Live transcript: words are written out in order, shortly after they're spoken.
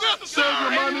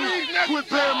Quit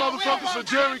paying motherfuckers for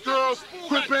Jerry curls.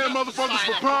 Quit paying motherfuckers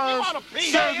for perms.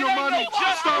 Save your money.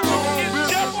 Start your own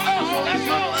business. We'll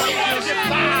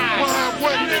have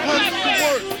what? Hundreds to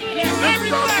work. This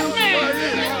is our future right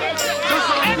here. This is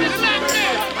our future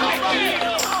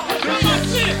right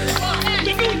here.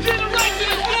 The new generation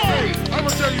is born. I'm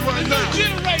gonna tell you right now.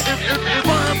 If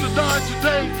I have to die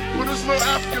today for this little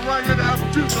African right here to have a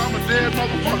future, I'm a dead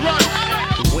motherfucker. Right?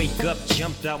 Wake up,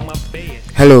 jumped out my bed.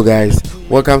 Hello guys,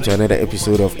 welcome to another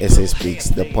episode of SA Speaks,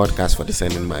 the podcast for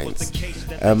discerning minds.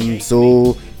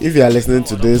 So if you are listening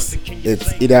to this,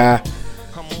 it's either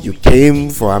you came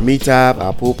for a meetup,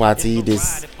 a pool party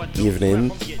this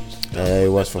evening, it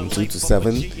was from 2 to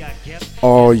 7,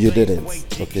 or you didn't.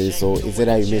 Okay, so it's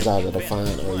either you missed out on the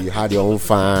fun or you had your own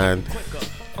fun,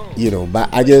 but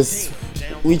I just,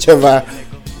 whichever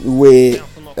way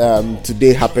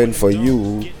today happened for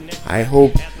you, I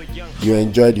hope you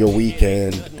enjoyed your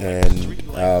weekend and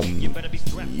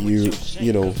you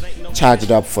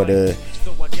charged up for the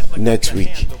next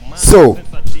week. So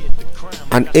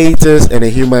an atheist and a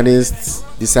humanist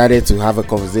decided to have a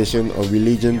conversation on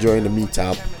religion during the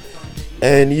meetup,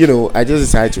 and I just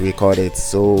decided to record it.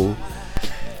 So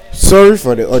sorry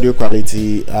for the audio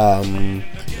quality.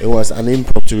 It was an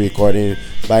impromptu recording,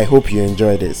 but I hope you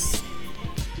enjoy this.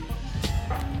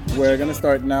 We're gonna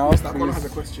start now. I'm gonna have a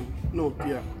question. No,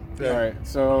 yeah. All right,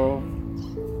 so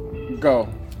go.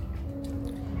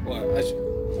 Well,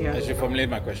 I should formulate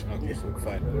my question. Okay, so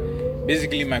fine.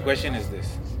 Basically, my question is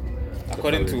this.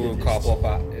 According to Karl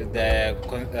Popper,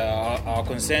 our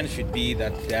concern should be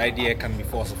that the idea can be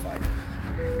falsified.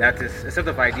 That is, a set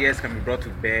of ideas can be brought to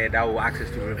bear that will act as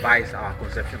to revise our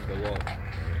conception of the world.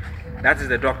 That is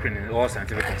the doctrine in all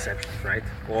scientific conceptions, right?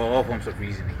 Or all forms of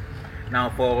reasoning.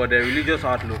 Now, for the religious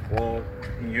outlook, or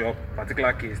in your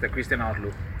particular case, the Christian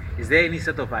outlook, is there any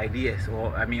set of ideas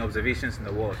or observations in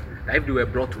the world that if they were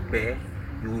brought to bear,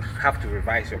 you would have to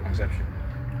revise your conception?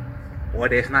 Or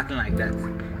there's nothing like that?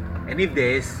 And if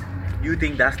there is, do you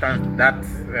think that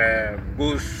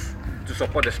goes to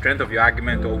support the strength of your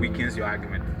argument or weakens your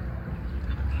argument?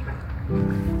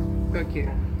 Okay.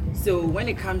 So when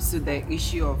it comes to the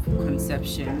issue of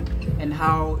conception and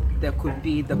how there could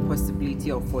be the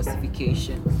possibility of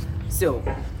falsification, so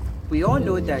we all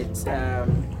know that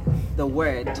the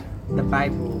word, the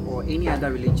Bible, or any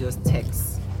other religious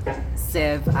text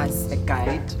serve as a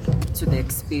guide to the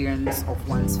experience of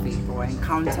one's faith or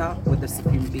encounter with the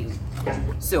Supreme Being.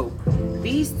 So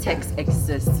these texts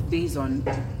exist based on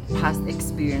past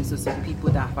experiences of people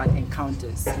that have had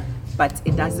encounters, but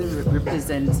it doesn't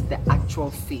represent the actual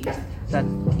faith that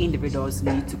individuals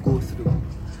need to go through,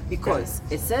 because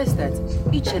it says that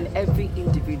each and every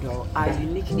individual are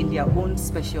unique in their own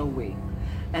special way.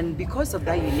 And because of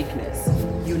that uniqueness,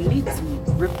 you need to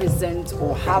represent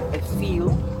or have a feel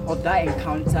of that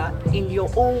encounter in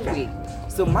your own way.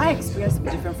 So my experience will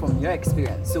be different from your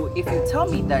experience. So if you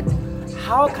tell me that,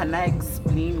 how can I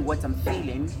explain what I'm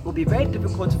feeling, it will be very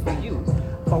difficult for you.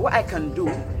 But what I can do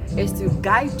is to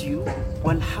guide you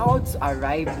on how to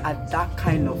arrive at that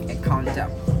kind of encounter.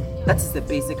 That is the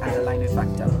basic underlying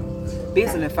factor.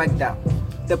 Based on the fact that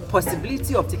the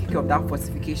possibility of taking care of that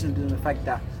falsification is on the fact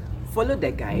that follow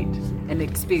the guide and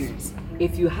experience.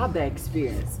 If you have that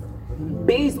experience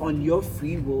based on your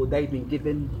free will that you've been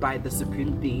given by the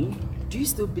Supreme Being, do you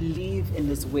still believe in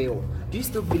His will? Do you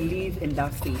still believe in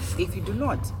that faith? If you do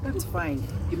not, that's fine.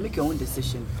 You make your own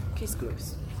decision. Case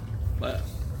closed. But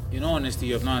in all honesty,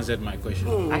 you have not answered my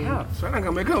question. I have.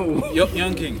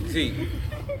 Young King, see,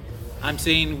 I'm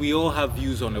saying we all have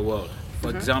views on the world. For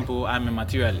example, I'm a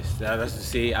materialist. That's to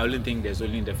say, I only think there's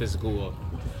only in the physical world.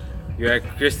 You're a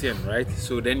Christian, right?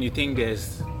 So then you think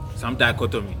there's some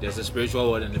dichotomy. There's a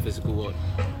spiritual world and the physical world.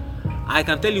 I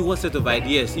can tell you what set of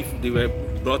ideas, if they were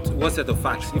brought, what set of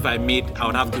facts, if I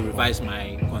would have to revise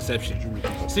my conception.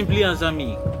 Simply answer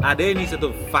me, are there any set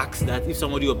of facts that if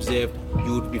somebody observed,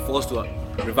 you would be forced to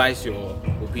revise your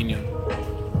opinion?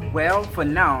 Well, for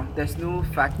now, there's no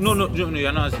facts. No,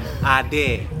 you're not asking. Are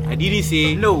there? I didn't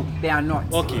say... No, they are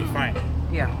not. Okay, fine.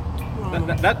 Yeah.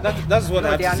 That's what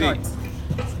I have they to are say. not.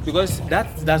 Because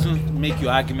that doesn't make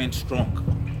your argument strong.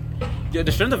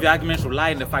 The strength of your argument will lie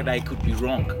in the fact that it could be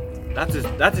wrong. That is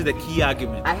the key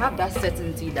argument. I have that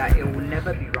certainty that it will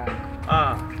never be wrong.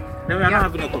 Then we are not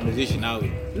having a conversation now.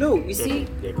 No, you see,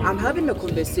 I'm having a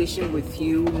conversation with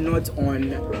you not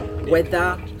on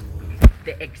whether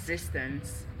the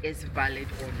existence is valid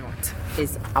or not.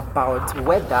 It's about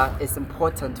whether it's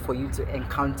important for you to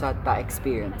encounter that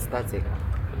experience. That's it.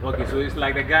 Okay, so it's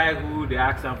like the guy who they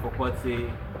asked him for court say,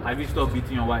 have you stopped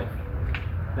beating your wife?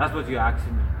 That's what you're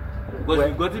asking me. Because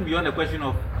you've gotten beyond the question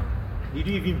of, did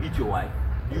you even beat your wife?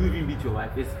 do you even beat your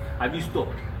wife? It's, have you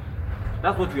stopped?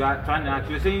 That's what you are trying to ask.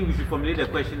 You're saying we should formulate the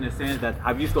question in the sense that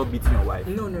have you stopped beating your wife?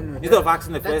 No. Instead of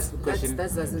asking the first question,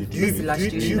 That doesn't. do you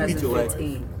beat your wife?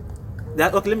 in.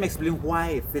 That, okay, let me explain why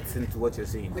it fits into what you're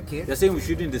saying. Okay. You're saying we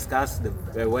shouldn't discuss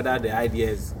whether the idea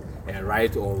is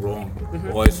right or wrong,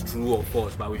 or it's true or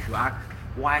false, but we should ask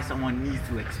why someone needs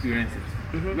to experience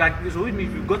it. Like, so it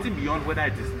means we've gotten beyond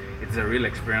whether it's a real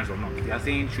experience or not. You are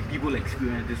saying should people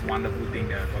experience this wonderful thing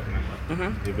that we're talking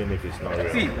about? Even if it's not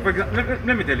real. See, for example,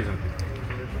 let me tell you something.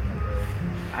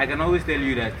 I can always tell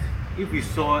you that if we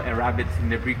saw a rabbit in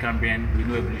the Precambrian, we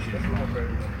know evolution is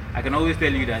wrong. I can always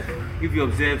tell you that if you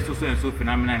observe so and so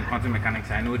phenomena in quantum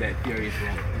mechanics, I know that theory is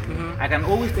wrong. I can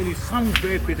always tell you some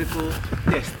very critical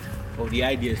test of the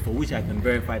ideas for which I can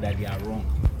verify that they are wrong.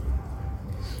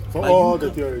 For But all you the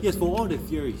can- theories. Yes, for all the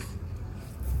theories.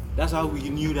 That's how we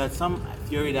knew that some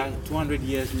theory that 200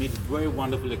 years made very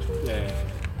wonderful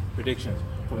predictions,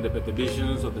 from the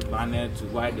perturbations of the planet to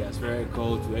why they are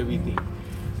spherical to everything.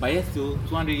 But yet still,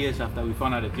 200 years after, we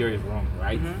found out the theory is wrong,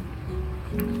 right?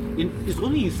 It's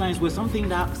only in science where something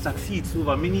that succeeds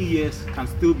over many years can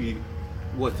still be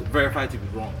verified to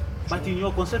be wrong. But in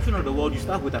your conception of the world, you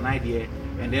start with an idea,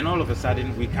 and then all of a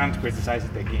sudden, we can't criticize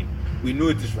it again. We know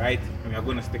it is right, and we are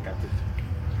going to stick at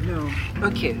it. No.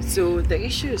 Okay, so the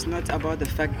issue is not about the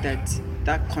fact that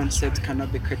that concept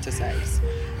cannot be criticized.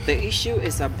 The issue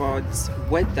is about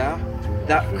whether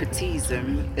that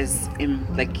criticism is in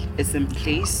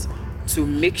place to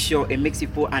make sure it makes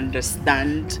people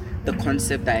understand the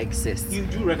concept that exists. You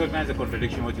do recognize the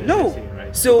contradiction what you're No. saying,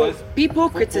 right? So Because people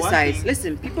for one criticize. thing-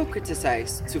 Listen, people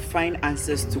criticize to find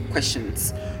answers to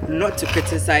questions, not to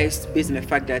criticize based on the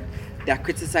fact that they are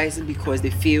criticizing because they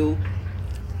feel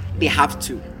they have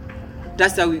to.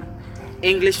 That's how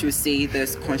English would say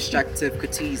there's constructive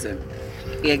criticism.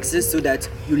 It exists so that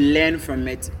you learn from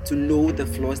it to know the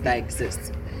flaws that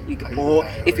exist. Or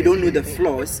if you don't know the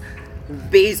flaws,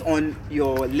 based on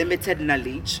your limited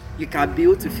knowledge, you can be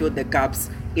able to fill the gaps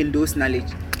in those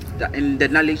knowledge, in the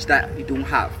knowledge that you don't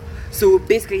have. So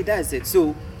basically, that's it.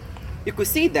 So you could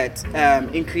say that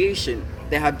in creation,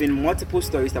 there have been multiple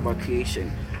stories about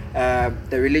creation.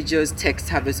 The religious texts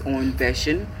have its own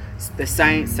version. The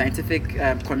scientific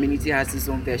community has its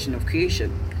own version of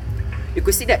creation. You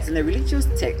could see that in the religious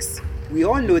text, we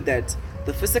all know that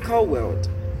the physical world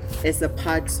is a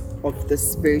part of the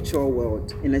spiritual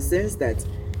world, in a sense that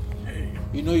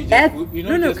You know, you just, Earth. you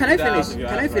know, No, just can I put that out finish? of your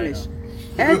Can I ass right finish?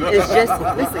 now. Earth is just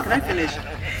listen. Can I finish?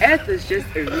 Earth is just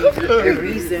a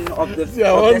reason of the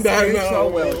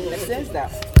spiritual world, in the sense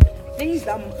that things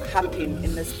that happen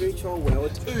in the spiritual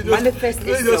world manifest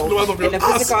itself in the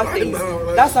physical things.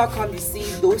 That's how come you see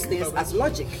those things as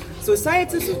logic. So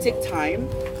scientists will take time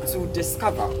to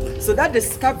discover. So that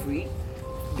discovery,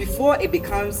 before it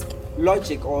becomes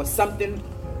logic or something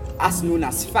as known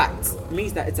as fact,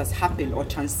 means that it has happened or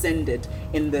transcended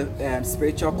in the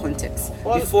spiritual context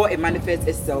before it manifests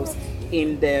itself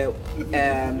in the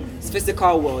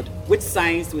physical world, which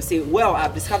science will say, well,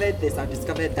 I've discovered this, I've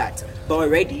discovered that, but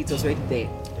already it was already there.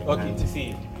 Okay, to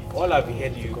see, all I've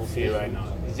heard you say right now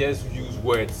is just use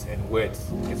words and words.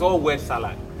 It's all word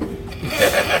salad.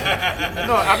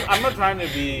 No, I'm not trying to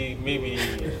be maybe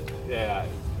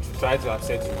to try to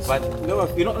upset you, but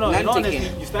in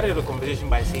honesty, you started the conversation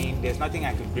by saying there's nothing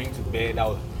I could bring to bear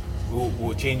that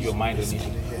will change your mind on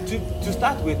it. To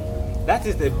start with, that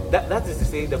is to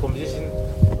say the conversation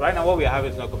right now. What we are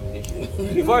having is not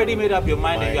conversation. You've already made up your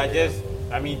mind, and you are just,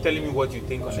 telling me what you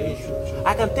think on the issue.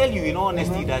 I can tell you in all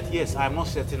honesty that yes, I'm not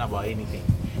certain about anything,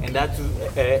 and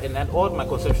that all my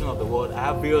conception of the world, I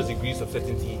have various degrees of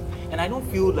certainty, and I don't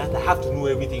feel that I have to know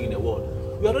everything in the world.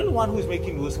 You are the only one who is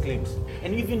making those claims,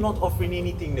 and even not offering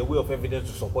anything in the way of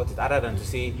evidence to support it, other than to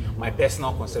say my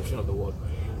personal conception of the world.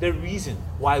 The reason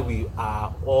why we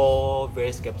are all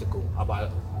very skeptical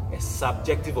about a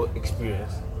subjective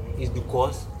experience is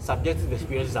because subjective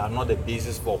experiences are not the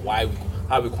basis for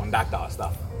how we conduct our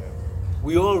stuff.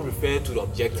 We all refer to the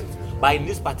objective, but in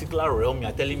this particular realm, you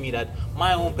are telling me that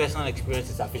my own personal experience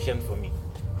is sufficient for me.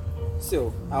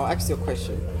 So I'll ask you a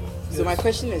question. So my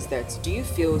question is that, do you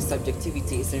feel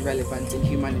subjectivity is irrelevant in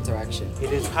human interaction?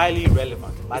 It is highly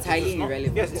relevant. But It's highly it is not,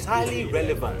 irrelevant. Yes, it's highly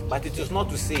relevant, but it is not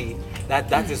to say that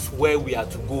that is where we are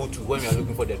to go to when we are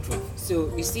looking for the truth.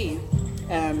 So you see,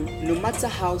 no matter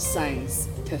how science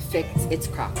perfects its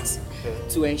craft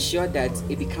to ensure that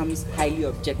it becomes highly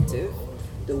objective,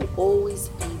 there will always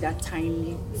be that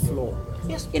tiny flaw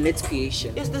in its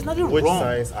creation. Yes, there's nothing Which wrong.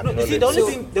 science No, you see, the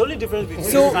acknowledges. only difference between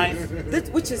So, science.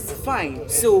 which is fine.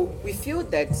 So we feel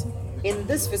that in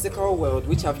this physical world,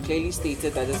 which I've clearly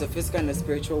stated that there's a physical and a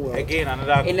spiritual world. Again,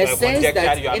 another in a sense conjecture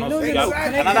that you are not.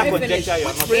 can Another I conjecture you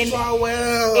are finish? not.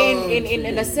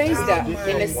 In a sense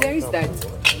that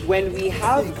when we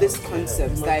have this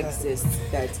concept that exists,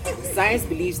 that science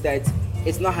believes that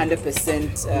it's not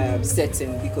 100%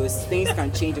 certain because things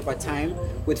can change over time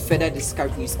with further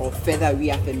discoveries or further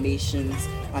reaffirmations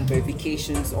and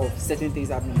verifications of certain things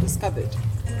that have been discovered.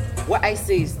 What I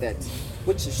say is that,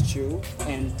 which is true,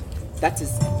 and that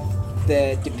is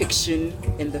the depiction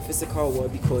in the physical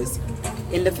world, because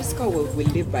in the physical world we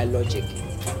live by logic,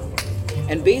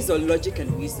 and based on logic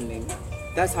and reasoning,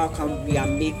 that's how come we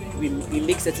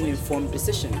make certain informed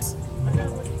decisions.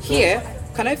 Here,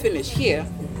 can I finish? Here,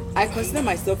 I consider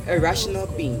myself a rational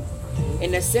being,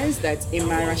 in a sense that in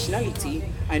my rationality,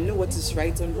 I know what is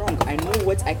right and wrong. I know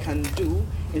what I can do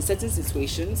in certain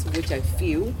situations which I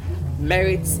feel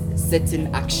merits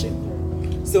certain action.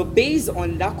 So based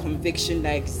on that conviction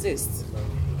that exists,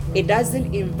 it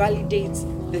doesn't invalidate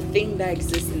the thing that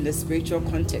exists in the spiritual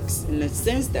context, in the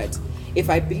sense that if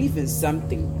I believe in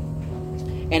something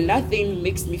and that thing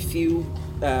makes me feel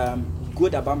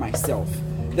good about myself,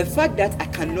 the fact that I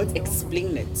cannot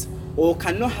explain it or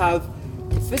cannot have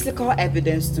physical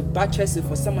evidence to buttress it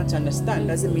for someone to understand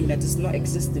doesn't mean that it's not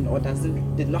existing or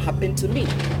did not happen to me.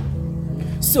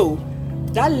 So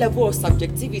that level of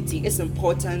subjectivity is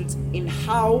important in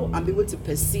how I'm able to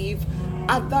perceive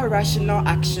other rational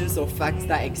actions or facts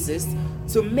that exist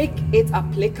to make it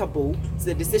applicable to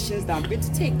the decisions that I'm going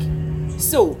to take.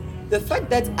 So the fact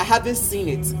that I haven't seen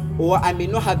it or I may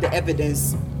not have the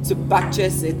evidence to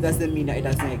buttress it doesn't mean that it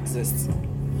doesn't exist.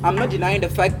 I'm not denying the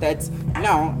fact that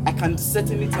now I can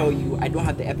certainly tell you I don't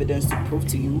have the evidence to prove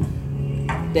to you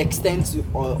the extent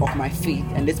of my faith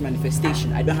and this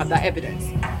manifestation. I don't have that evidence.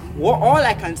 All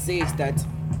I can say is that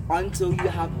until you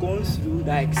have gone through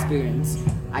that experience,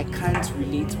 I can't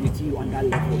relate with you on that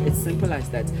level. It's simple as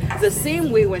that. It's the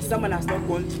same way when someone has not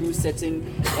gone through certain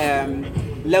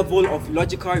level of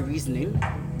logical reasoning,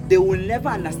 they will never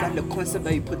understand the concept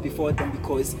that you put before them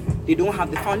because they don't have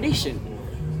the foundation.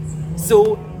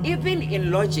 So even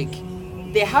in logic,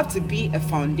 there have to be a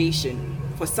foundation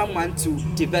for someone to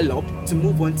develop, to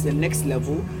move on to the next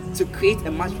level, to create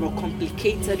a much more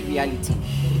complicated reality.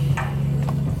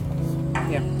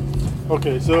 Yeah.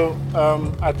 Okay, so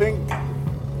I think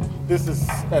this is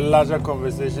a larger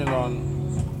conversation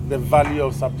on the value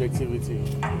of subjectivity.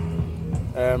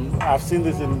 I've seen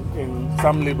this in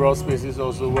some liberal spaces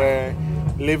also, where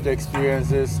lived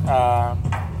experiences are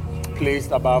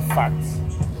placed above facts,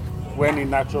 when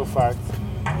in actual fact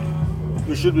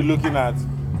we should be looking at,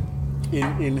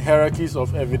 in hierarchies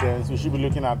of evidence, we should be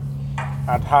looking at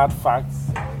hard facts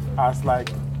as like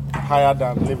higher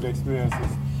than lived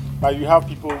experiences. Like you have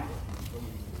people,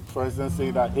 for instance,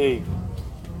 say that, hey,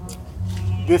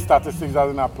 this statistics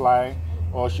doesn't apply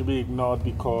or should be ignored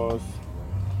because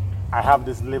I have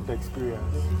this lived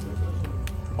experience.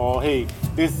 Or hey,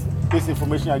 this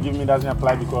information you're giving me doesn't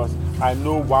apply because I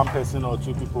know one person or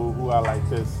two people who are like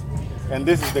this. And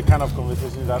this is the kind of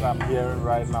conversation that I'm hearing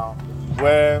right now,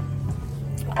 where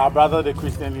our brother, the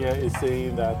Christian here, is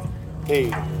saying that,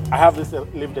 hey, I have this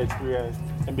lived experience,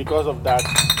 and because of that,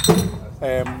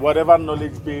 whatever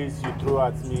knowledge base you throw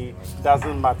at me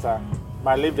doesn't matter.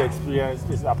 My lived experience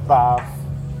is above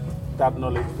that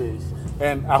knowledge base.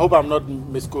 And I hope I'm not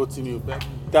misquoting you, but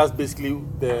that's basically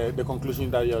the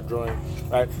conclusion that you're drawing,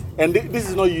 right? And this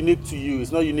is not unique to you.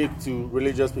 It's not unique to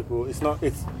religious people.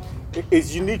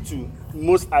 It's unique to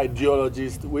most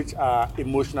ideologies which are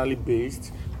emotionally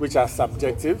based, which are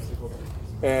subjective,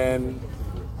 and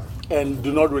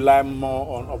do not rely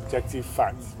more on objective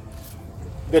facts.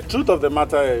 The truth of the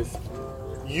matter is,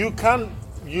 you can't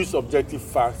use objective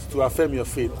facts to affirm your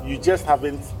faith. You just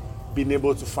haven't been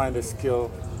able to find the skill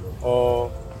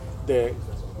or the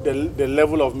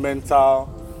level of mental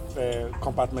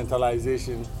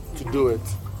compartmentalization to do it.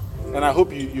 And I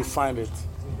hope you find it.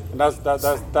 And that's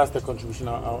the contribution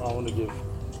I want to give.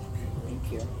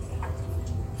 Thank you.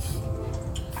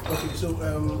 Okay, so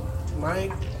my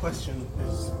question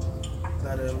is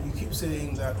that you keep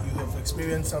saying that you have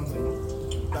experienced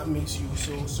something that makes you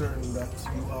so certain that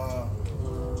you are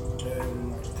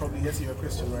probably, yes, you're a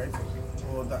Christian, right?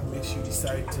 Or that makes you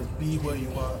decide to be where you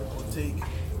are or take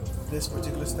this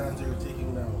particular stance that you're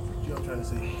taking now. Do you know what I'm trying to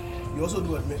say? You also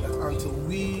do admit that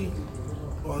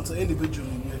until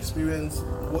individually we experience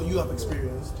what you have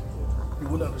experienced, we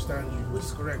wouldn't understand you, which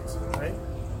is correct, right?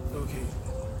 Okay.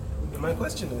 And my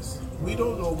question is, we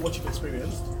don't know what you've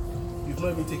experienced. You've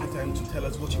not even taken time to tell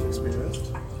us what you've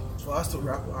experienced. for us to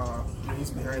wrap our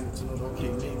brains behind it to know, okay,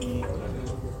 maybe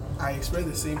I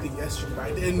experienced the same thing yesterday, but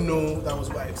I didn't know that was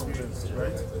what I experienced,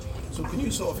 right? So can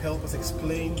you sort of help us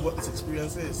explain what this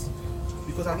experience is?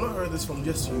 Because I've not heard this from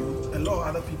just you. A lot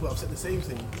of other people have said the same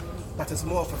thing, that it's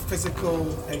more of a physical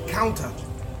encounter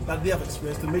that they have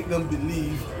experienced to make them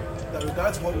believe that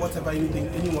regardless of whatever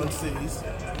anyone says,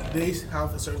 they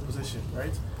have a certain position,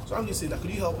 right? So I'm just saying that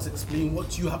could you help us explain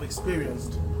what you have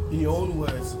experienced in your own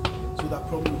words, so that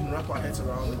probably we can wrap our heads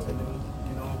around it, and then,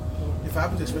 you know, if I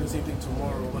happen to experience the same thing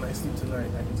tomorrow when I sleep tonight,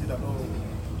 I can see that, oh,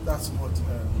 that's what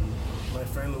my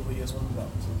friend over here spoke about.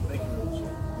 Thank you very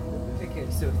much.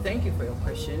 Okay, so thank you for your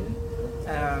question.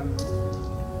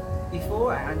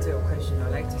 Before I answer your question,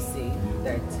 I'd like to say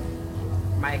that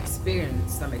my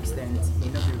experience, to some extent, may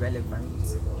not be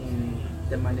relevant in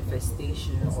the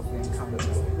manifestation of your encounter.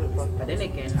 But then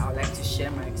again, I would like to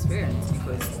share my experience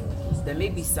because there may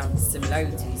be some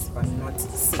similarities but not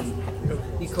same.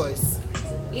 Because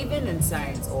even in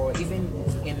science, or even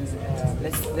in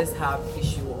let's have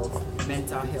issue of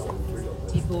mental health,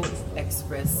 people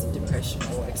express depression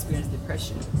or experience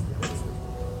depression.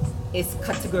 It's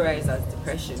categorized as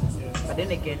depression, but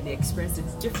then again they experience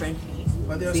it differently.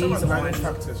 But there are some underlying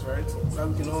factors, right?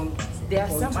 You know, there are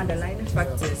some underlying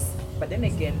factors, but then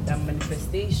again the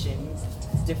manifestation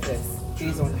differs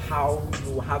based on how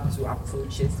you have to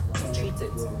approach it and treat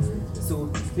it.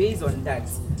 So based on that,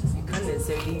 you can't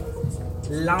necessarily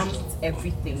lump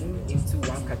everything into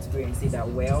one category and say that,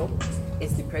 well,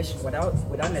 it's depression without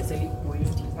necessarily going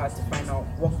deeper to find out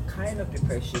what kind of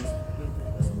depression,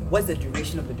 what's the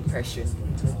duration of the depression,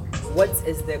 what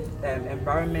is the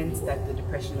environment that the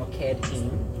depression occurred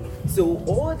in. So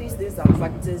all these things are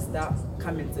factors that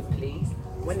come into play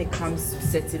when it comes to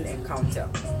certain encounter.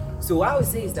 So what I would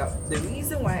say is that the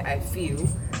reason why I feel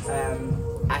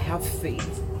I have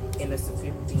faith in a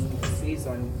supreme being is based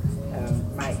on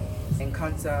my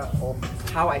encounter of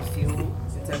how I feel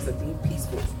in terms of being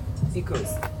peaceful.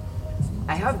 Because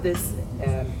I have this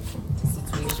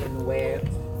situation where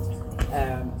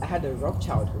I had a rough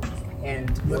childhood, and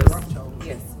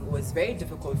yes, it was very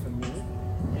difficult for me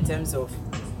in terms of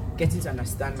getting to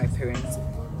understand my parents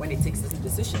when they take certain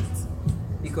decisions,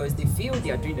 because they feel they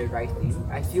are doing the right thing.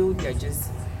 I feel they are just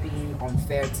being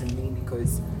unfair to me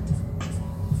because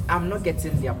I'm not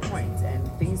getting their point and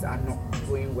things are not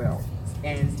going well,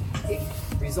 and it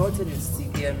resulted in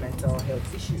severe mental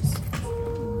health issues.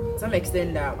 To some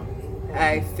extent that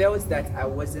I felt that I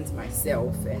wasn't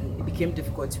myself, and it became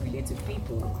difficult to relate to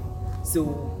people.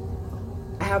 So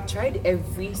I have tried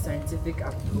every scientific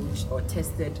approach or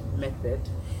tested method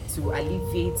to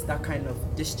alleviate that kind of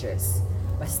distress,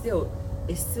 but still,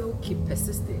 it still keeps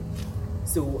persisting.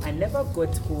 So I never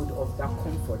got hold of that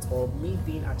comfort or me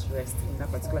being at rest in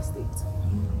that particular state.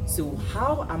 So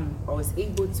how I was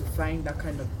able to find that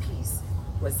kind of peace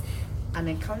was an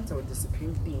encounter with the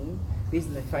Supreme Being, based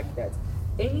on the fact that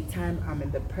anytime I'm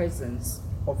in the presence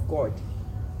of God,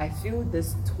 I feel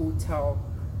this total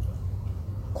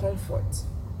comfort,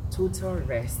 total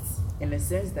rest, in the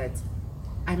sense that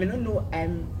I may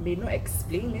not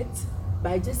explain it,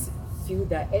 but I just feel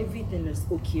that everything is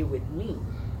okay with me.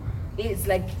 It's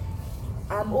like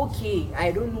I'm okay.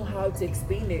 I don't know how to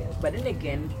explain it, but then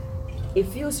again, it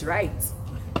feels right.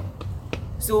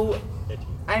 So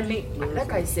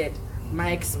like I said,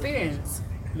 my experience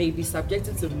may be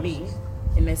subjected to me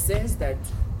in a sense that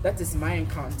is my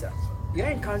encounter. Your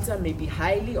encounter may be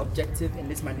highly objective in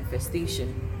this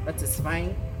manifestation. That is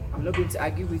fine. I'm not going to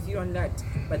argue with you on that.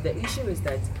 But the issue is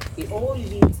that it all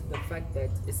leads to the fact that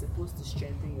it's supposed to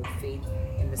strengthen your faith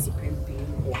in the Supreme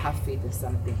Being, or have faith in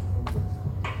something.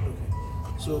 Okay.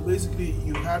 So basically,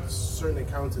 you had certain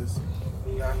encounters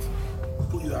that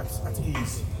put you at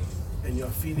ease, and you're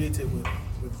affiliated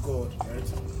with God,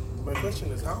 right? My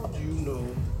question is, how do you know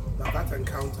that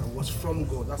encounter was from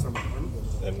God? That's number one.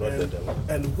 And not the devil.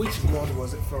 And which God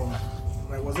was it from?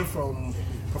 Like, was it from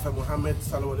Prophet Muhammad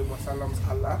sallallahu alaihi wasallam's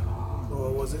Allah,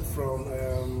 or was it from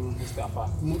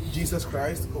Jesus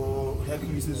Christ, or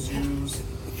Hercules, Zeus,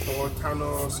 or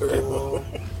Thanos, or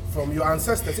from your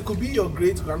ancestors? It could be your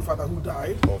great grandfather who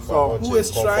died, who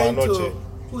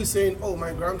is saying, "Oh,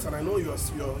 my grandson, I know you're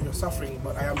suffering,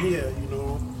 but I am here." You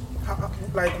know,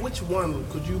 like, which one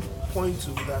could you point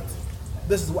to that?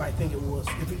 This is what I think it was.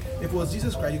 If it was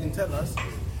Jesus Christ, you can tell us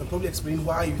and probably explain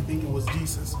why you think it was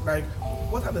Jesus. Like,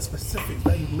 what are the specifics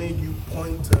that made you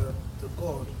point to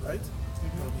God, right?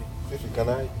 Okay. Can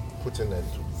I put in a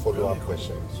follow-up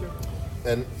question? Sure.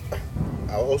 And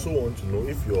I also want to know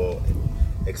if your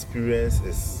experience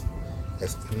is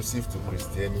exclusive to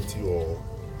Christianity, or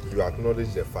you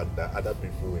acknowledge the fact that other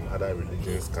people in other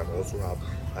religions can also have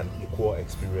an equal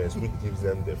experience, which gives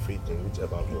them the faith in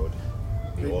whichever God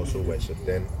they also worship.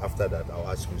 Then after that, I'll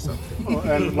ask you something. Oh,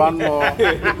 and one more.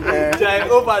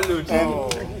 Overload.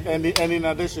 And in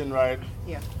addition, right?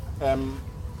 Yeah.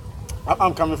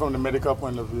 I'm coming from the medical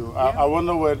point of view. I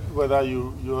wonder whether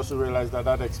you also realize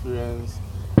that experience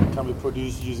can be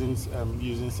produced using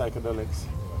psychedelics.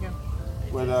 Yeah.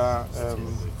 Whether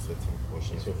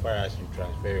so far as you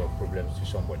transfer your problems to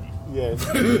somebody, yes,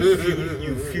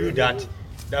 you feel that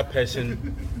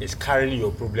person is carrying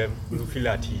your problem, you feel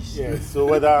at ease. yes. So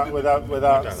whether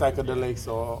psychedelics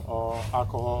or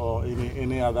alcohol or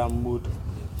any other mood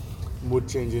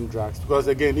changing drugs, because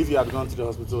again, if you had gone to the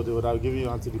hospital, they would have given you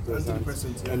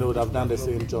antidepressants, and they would have done the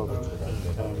same job.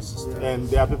 And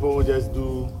there are people who just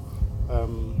do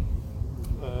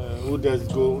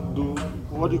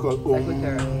what do you call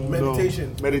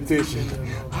Meditation. No, meditation.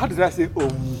 How did I say It's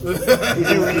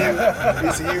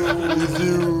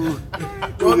you.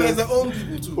 Well, there's their own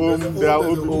people too. There are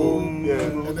own, yeah.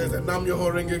 And there's a Nam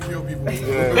Yoho Renge Kyo people.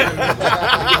 Yeah.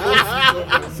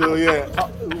 So yeah,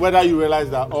 whether you realize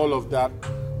that all of that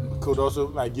could also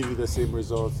like give you the same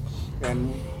results,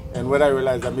 and whether you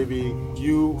realize that maybe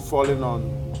you falling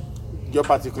on your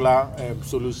particular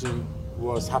solution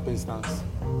was happenstance.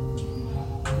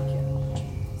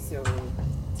 So,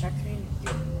 tackling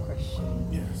your question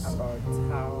Yes. about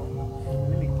how,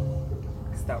 let me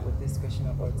start with this question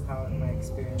about how my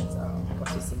experience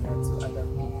was similar to other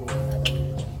people in other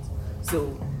religions.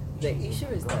 So, the issue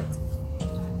is that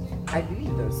I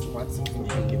believe there's one supreme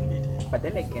being, but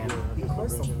then again,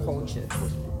 because of cultures,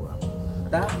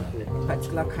 that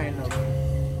particular kind of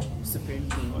supreme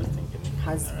being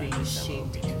has been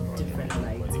shaped in different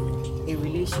light in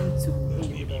relation to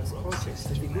individuals' cultures.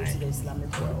 If you go to the Islamic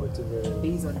world,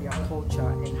 based on their culture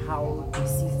and how they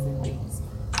see certain things,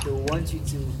 they want you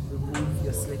to remove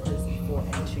your slippers before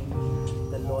entering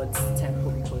the Lord's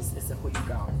temple because it's a holy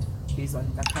ground, based on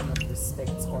that kind of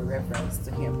respect or reverence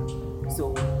to Him.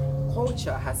 So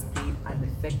culture has played an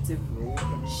effective role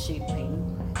in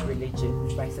shaping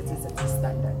religion by setting certain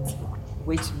standards,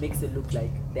 which makes it look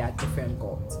like there are different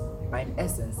gods. But in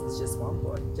essence, it's just one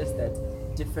God, just that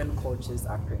different cultures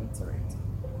are praying to it.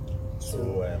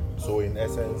 So in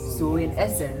essence. So in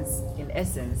essence,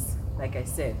 like I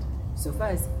said, so far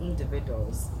as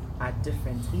individuals are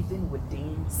different, even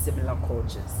within similar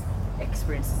cultures,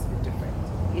 experiences will be different,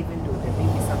 even though there may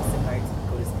be some similarity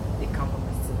because they come from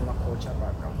a similar cultural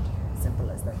background. Simple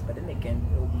as that. But then again,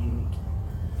 it will be unique.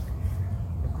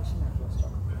 The question I lost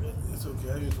track. It's okay,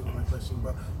 I didn't forget my question.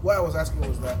 But what I was asking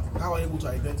was that how are you able to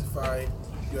identify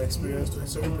your experience to a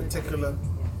certain particular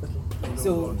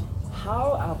So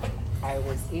how I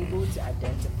was able to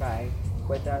identify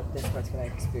whether this particular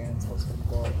experience was from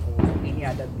God or any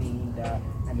other being that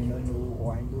I may not know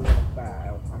or I know but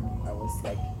I was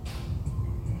like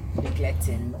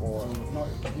neglecting or not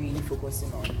really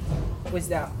focusing on was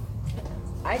that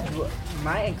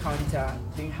my encounter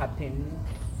didn't happen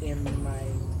in my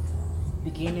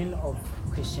beginning of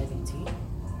Christianity.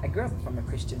 I grew up from a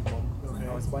Christian home. Okay.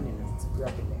 I was born in it, grew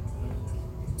up in it.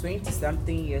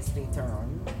 20-something years later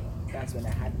on, that's when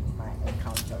I had my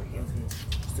encounter with Him.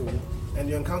 So, and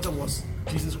your encounter was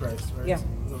Jesus Christ, right? yeah,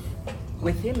 Okay.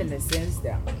 with Him in the sense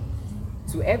that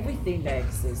to everything that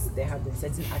exists, there have been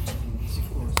certain attributes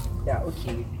that,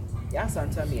 okay, yeah,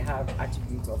 sometimes may have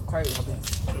attributes of courage or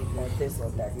this or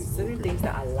that. Certain things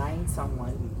that align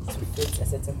someone to fit a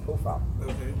certain profile.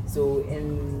 Okay. So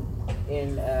in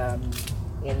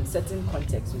certain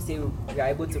contexts, we say we are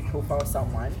able to profile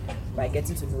someone by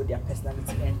getting to know their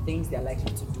personality and things they are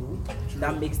likely to do.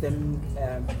 That makes them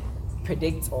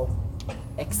predict or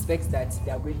expect that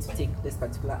they are going to take this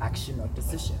particular action or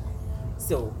decision.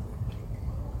 So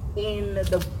in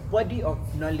the body of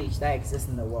knowledge that exists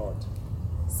in the world,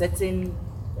 certain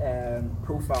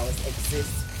profiles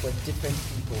exist for different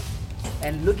people.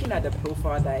 And looking at the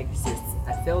profile that exists,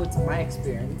 I felt my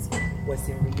experience was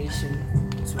in relation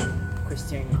to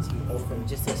Christianity or from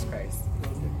Jesus Christ.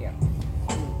 Yeah.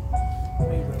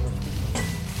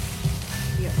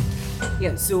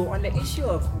 Yeah. So on the issue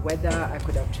of whether I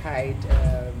could have tried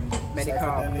medical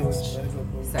approach,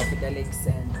 psychedelics,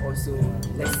 and also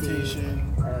let's say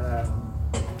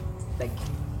like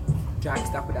drugs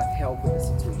that could have helped with the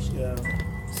situation. Yeah.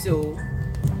 So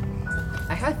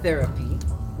I had therapy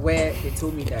where they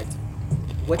told me that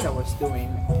what I was doing,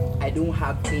 I don't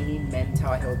have any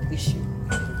mental health issue.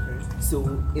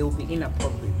 So it will be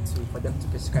inappropriate for them to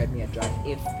prescribe me a drug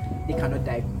if they cannot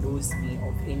diagnose me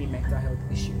of any mental health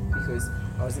issue, because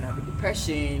I wasn't having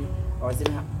depression, I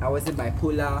wasn't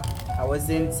bipolar, I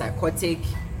wasn't psychotic,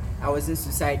 I wasn't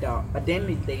suicidal, but then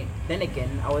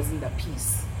again, I wasn't at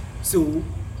peace. So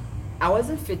I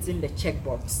wasn't fitting the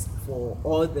checkbox for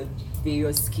all the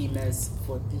various schemas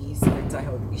for these mental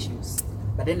health issues.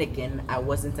 But then again, I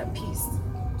wasn't at peace.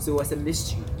 So it was a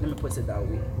mystery, let me put it that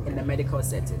way, in the medical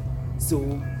setting.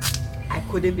 So I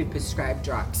couldn't be prescribed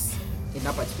drugs in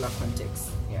that particular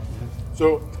context. Yeah.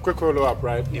 So, quick follow-up,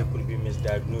 right? You could be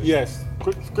misdiagnosed. Yes.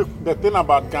 Quick, the thing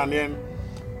about Ghanaian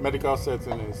medical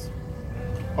setting is,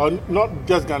 or not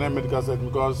just Ghanaian medical setting,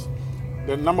 because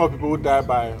the number of people who die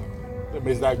by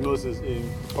misdiagnosis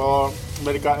or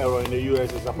medical error in the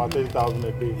US is about 30,000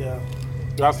 a day. Yeah.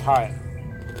 That's high,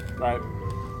 right?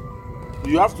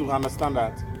 You have to understand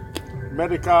that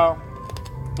medical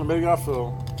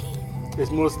field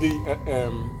is mostly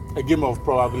a game of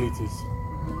probabilities.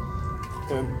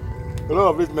 And a lot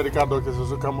of these medical doctors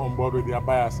also come on board with their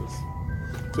biases.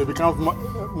 So it becomes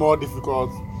more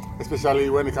difficult, especially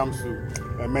when it comes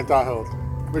to mental health,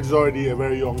 which is already a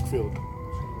very young field,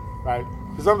 right?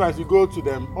 So sometimes you go to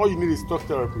them, all you need is talk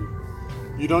therapy.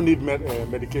 You don't need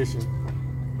medication.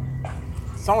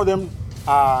 Some of them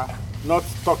are not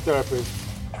talk therapists,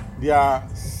 they are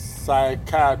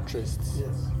psychiatrists. Yes.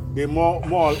 They more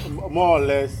or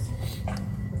less,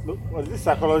 was this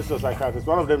psychologist or psychiatrist?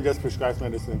 One of them just prescribes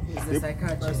medicine. He's a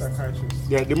psychiatrist.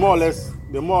 Yeah, they more or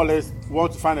less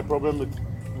want to find a problem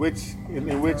which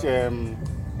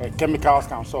chemicals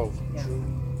can solve. Yeah.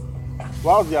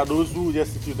 While there are those who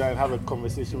just sit you down and have a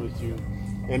conversation with you,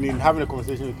 and in having a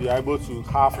conversation with you, you're able to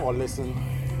half or lessen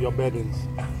your burdens,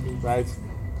 right?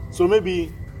 So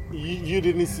maybe you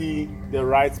didn't see the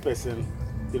right person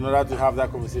in order to have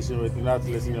that conversation with, in order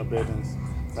to lessen your burdens,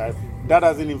 right? That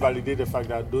doesn't invalidate the fact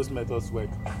that those methods work.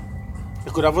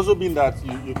 It could have also been that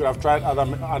you could have tried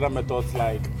other methods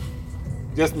like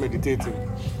just meditating,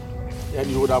 and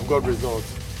you would have got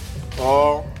results.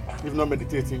 Or if not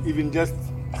meditating, even just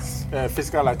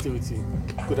physical activity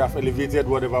could have elevated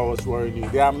whatever was worrying you.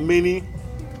 There are many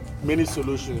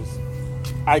solutions.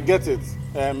 I get it.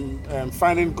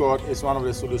 Finding God is one of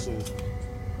the solutions.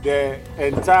 The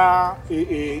entire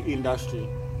AA industry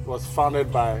was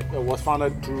founded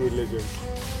through religion.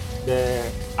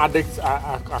 The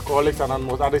Alcoholics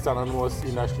Anonymous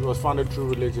industry was founded through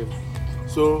religion.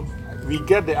 So we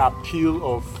get the appeal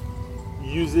of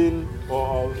using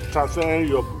or transferring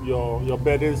your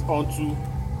burdens onto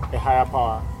a higher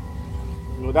power.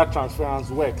 You know, that transference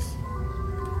works.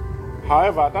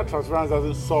 However, that transference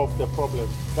doesn't solve the problem.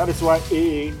 That is why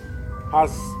AA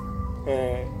has,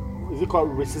 is it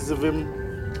called recidivism?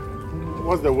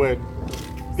 What's the word?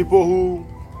 People who...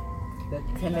 The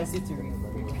tendency to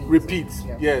repeat.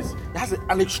 Yeah. Yes. It has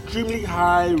an extremely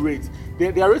high rate.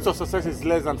 Their rate of success is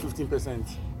less than 15%.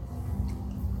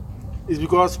 It's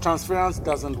because transference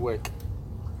doesn't work.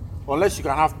 Unless you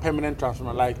can have permanent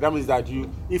transference. Like, that means that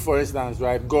if for instance,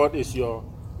 right, God is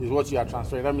what you are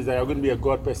transferring, that means that you're going to be a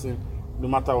God person no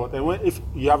matter what. And if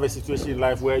you have a situation in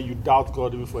life where you doubt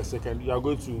God even for a second, you're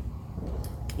going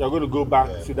to go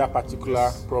back to that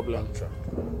particular problem.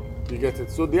 You get it?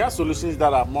 So there are solutions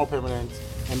that are more permanent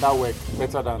and that work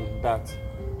better than that.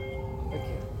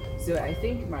 Okay. So I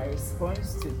think my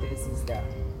response to this is that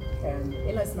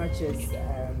in as much as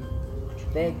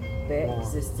there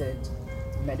existed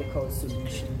medical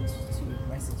solutions to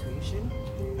my situation,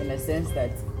 in the sense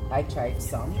that I tried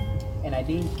some and I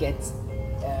didn't get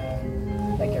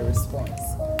like a response.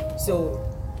 So,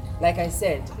 like I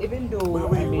said, even though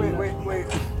Wait.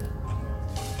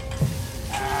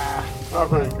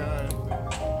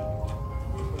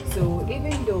 So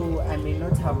even though I may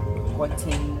not have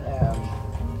gotten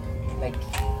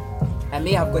I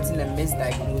may have gotten a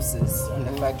misdiagnosis on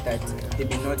the fact that they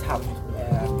may not have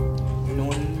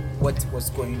known what was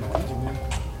going on,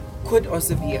 could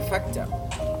also be a factor.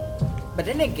 But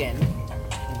then again,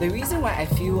 the reason why I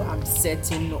feel I'm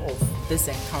certain of this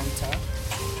encounter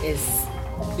is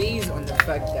based on the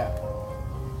fact that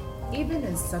even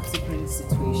in subsequent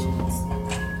situations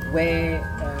where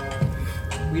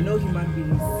we know human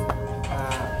beings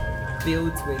are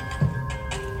built with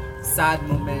sad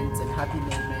moments and happy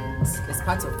moments, it's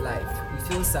part of life. You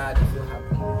feel sad, you feel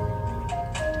happy.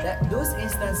 That those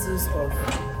instances of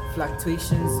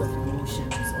fluctuations of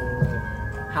emotions or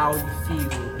how you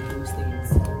feel in those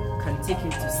things can take you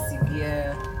to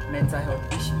severe mental health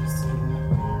issues.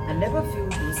 I never feel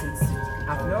those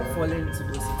I've never fallen into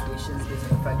those situations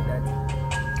based on the fact that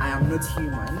I am not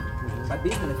human, but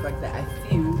based on the fact that I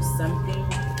feel something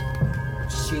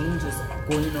strange is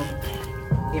going on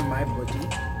in my body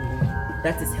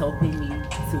that is helping me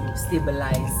to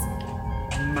stabilize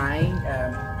my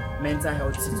mental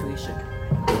health situation.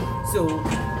 So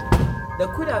there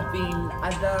could have been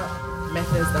other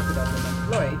methods that could have been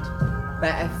employed.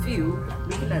 But I feel,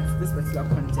 looking at this particular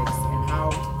context and how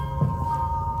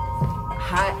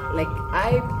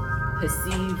I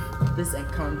perceive this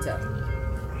encounter,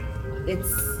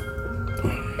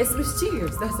 it's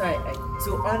mischievous. That's why.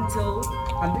 So until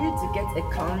I'm able to get a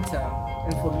counter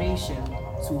information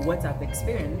to what I've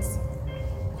experienced,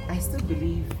 I still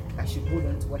believe I should hold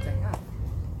on to what I have.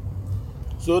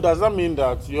 So does that mean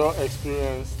that your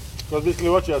experience, because basically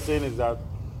what you're saying is that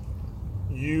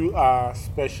you are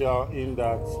special in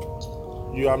that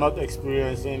you are not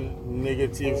experiencing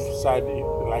negative side,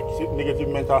 like negative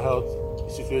mental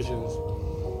health situations.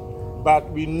 But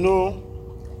we know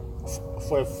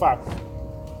for a fact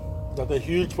that a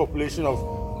huge population of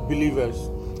believers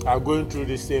are going through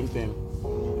the same thing.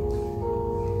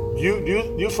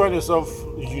 Do you find yourself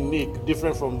unique,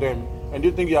 different from them? And do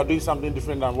you think you are doing something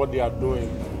different than what they are doing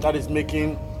that is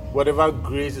making whatever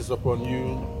grace is upon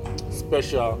you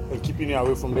special and keeping you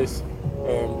away from those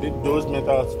mental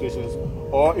health situations?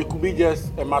 Or it could be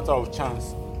just a matter of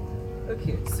chance?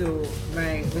 Okay, so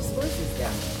my response is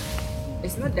that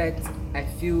it's not that I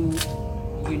feel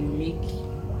unique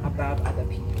above other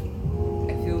people.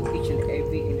 I feel each and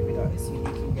every individual is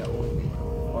unique in their own way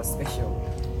or special,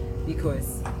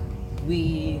 because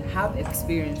we have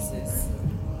experiences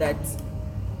that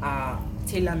are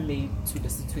tailor-made to the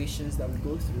situations that we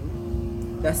go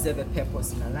through that serve a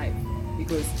purpose in our life.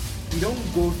 Because you don't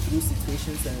go through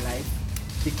situations in life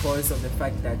because of the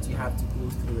fact that you have to go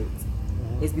through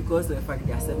it. It's because of the fact that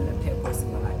they are serving a purpose in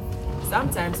your life.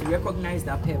 Sometimes we recognize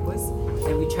that purpose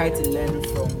and we try to learn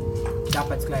from that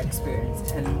particular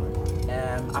experience and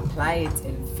apply it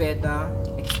in further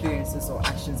experiences or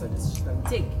actions or decisions that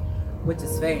we take, which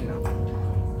is fair enough.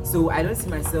 So I don't see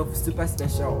myself super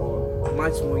special or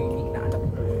much more unique than other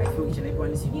people. I feel each and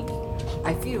everyone is unique.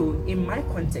 I feel in my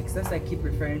context, as I keep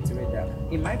referring to it, that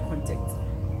in my context,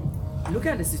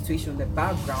 looking at the situation, the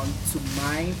background to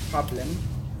my problem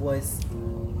was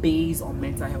based on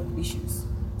mental health issues.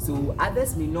 So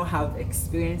others may not have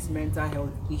experienced mental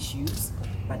health issues,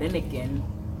 but then again,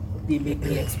 they may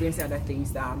be experiencing other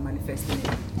things that are manifesting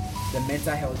in the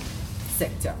mental health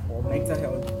sector or mental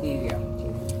health area.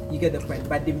 You get the point?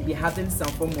 But they may be having some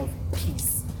form of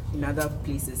peace in other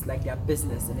places, like their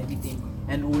business and everything,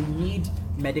 and will need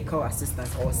medical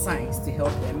assistance or science to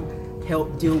help them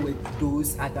help deal with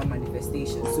those other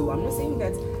manifestations. So I'm not saying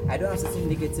that I don't have certain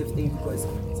negative things, because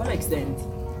to some extent,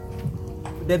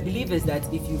 the belief is that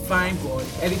if you find God,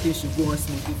 everything should go on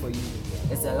smoothly for you.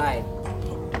 It's a lie.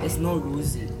 It's not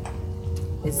rosy.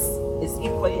 It's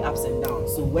equally ups and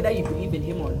downs. So whether you believe in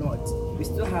Him or not, we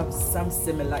still have some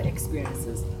similar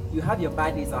experiences. You have your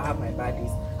bad days, I'll have my bad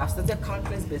days. I've started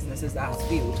countless businesses that have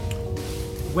failed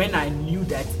when I knew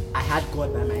that I had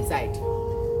God by my side.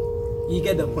 You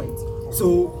get the point?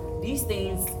 So these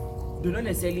things do not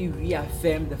necessarily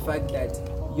reaffirm the fact that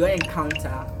your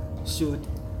encounter should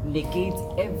negate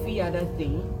every other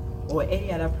thing or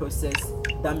any other process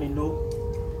that may not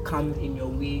come in your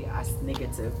way as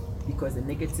negative, because the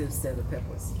negatives serve a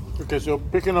purpose. Okay, so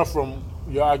picking up from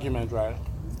your argument, right,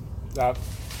 that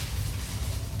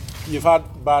you've had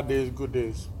bad days, good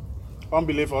days.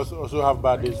 Unbelievers also have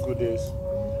bad days, good days.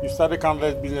 You've started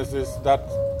countless businesses that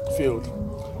failed.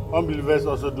 Unbelievers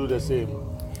also do the same.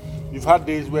 You've had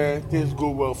days where things go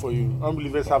well for you.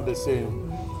 Unbelievers have the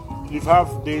same. You've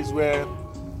had days where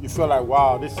you feel like,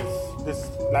 wow, this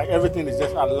like everything is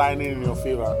just aligning in your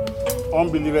favor.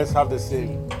 Unbelievers have the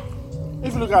same.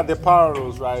 If you look at the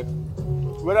parallels, right,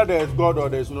 whether there is God or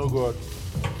there is no God,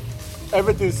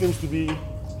 everything seems to be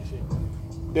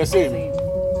the same.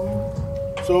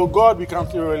 So God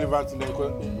becomes irrelevant in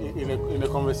the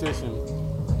conversation.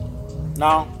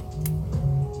 Now,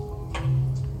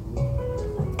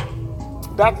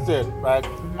 that said, right,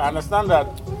 I understand that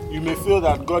you may feel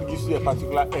that God gives you a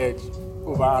particular edge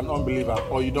over an unbeliever,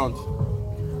 or you don't.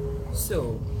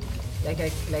 So, like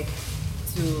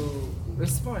to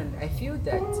respond, I feel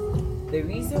that the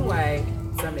reason why,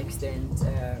 to some extent,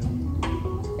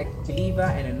 a believer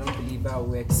and a non-believer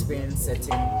will experience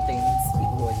certain things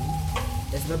equally,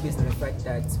 it's not based on the fact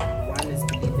that one is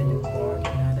believing in God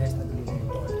and the other is not believing in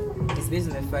God. It's based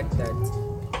on the fact that,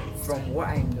 from what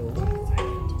I know,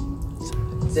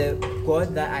 the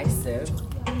God that I serve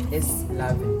is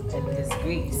loving and His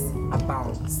grace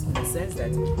abounds, in the sense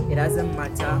that it doesn't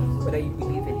matter whether you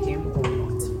believe in Him or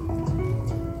not.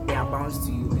 It abounds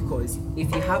to you, because if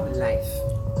you have life,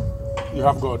 you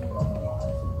have God.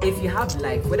 If you have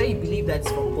life, whether you believe that's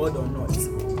from God or not,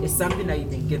 it's something that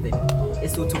you've been given.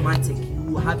 It's automatic.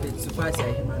 You have it so far as you're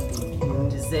a human being. You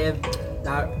deserve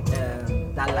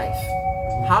that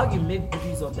life. How you make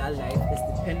use of that life is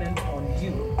dependent on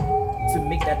you to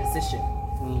make that decision,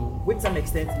 which some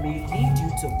extent may lead you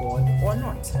to God or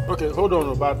not. Okay, hold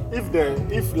on. But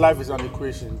if life is an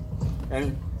equation,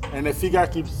 and a figure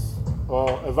keeps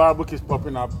or a variable keeps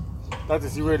popping up, that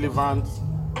is irrelevant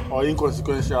or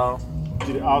inconsequential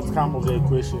to the outcome of the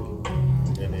equation.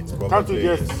 And it's Can't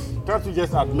we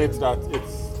just admit that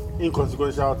it's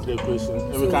inconsequential to the equation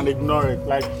and we can ignore it?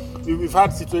 Like we've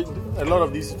had a lot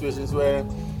of these situations where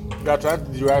we are trying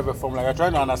to derive a formula, we are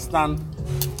trying to understand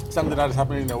something that is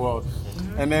happening in the world,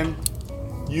 and then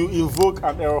you invoke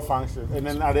an error function, and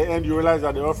then at the end you realize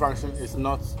that the error function is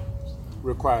not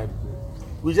required.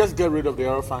 We just get rid of the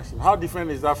error function. How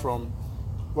different is that from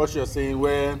what you're saying,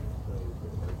 where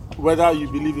whether you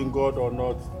believe in God or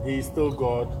not, He is still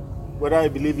God. Whether you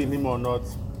believe in Him or not,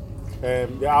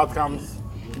 the outcomes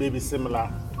may be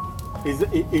similar.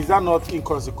 Is that not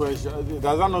inconsequential?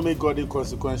 Does that not make God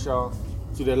inconsequential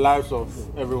to the lives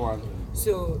of everyone?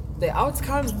 So the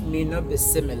outcomes may not be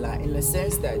similar in the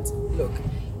sense that, look,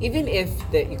 even if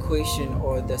the equation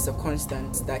or there's a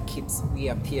constant that keeps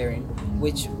reappearing,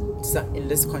 which in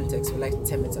this context we like to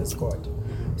term it as God.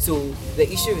 So the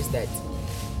issue is that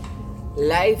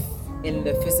life in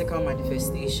the physical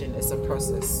manifestation is a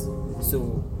process.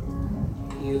 So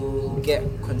you get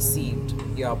conceived,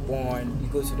 you are born, you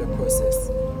go through the process.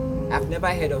 I've never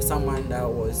heard of someone that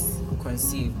was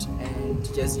conceived and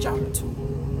just jumped to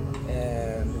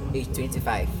age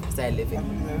 25, started living.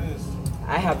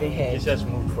 I haven't heard. He just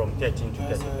moved from 13 to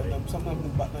 33.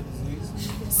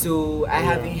 So I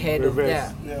haven't heard of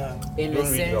that. Yeah. In Don't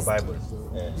the read your sense, Bible.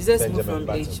 Jesus moved from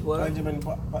age what?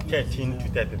 13 to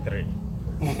 33.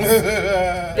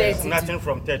 30 Nothing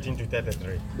from 13 to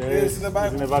 33. It's in the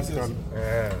Vatican.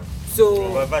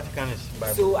 So, Vatican is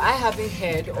Bible. so I haven't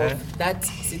heard of that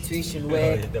situation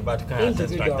where the Vatican has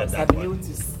individuals extracted have that been able one.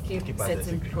 to skip Keep as a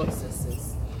certain secret.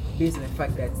 processes based on the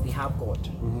fact that they have God.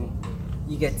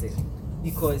 You get it?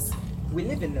 Because we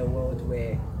live in a world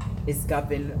where it's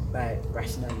governed by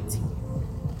rationality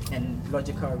and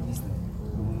logical reasoning.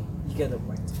 You get the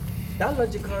point? That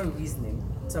logical reasoning,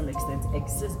 to some extent,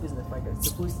 exists based on the fact that it's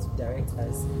supposed to direct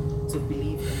us to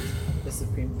believe in the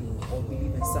supreme being or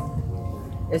believe in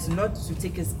something. It's not to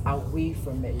take us away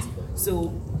from it.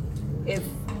 So, if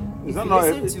you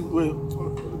listen to...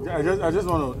 Wait, I just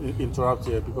want to interrupt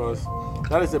here because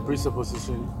that is a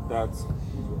presupposition that,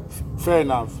 fair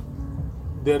enough,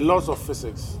 the laws of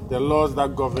physics, the laws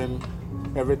that govern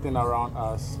everything around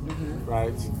us,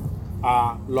 right,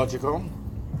 are logical.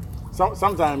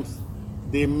 Sometimes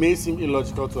they may seem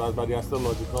illogical to us, but they are still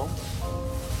logical,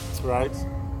 right?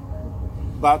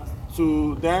 But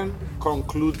to then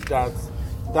conclude that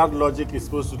that logic is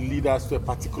supposed to lead us to a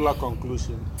particular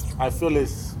conclusion, I feel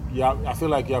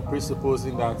like you are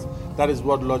presupposing that is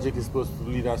what logic is supposed to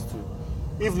lead us to.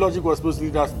 If logic was supposed to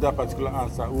lead us to that particular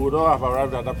answer, we would all have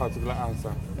arrived at that particular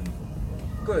answer.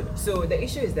 Good. So the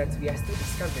issue is that we are still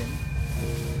discovering.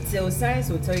 So science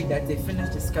will tell you that they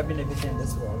finished discovering everything in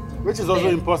this world. Which is also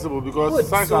impossible because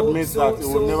science admits that it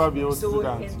will never be able to do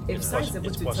that. If science is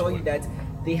able to tell you that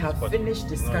they have finished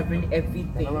discovering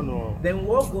everything, then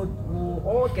we'll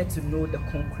all get to know the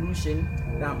conclusion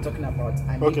that I'm talking about.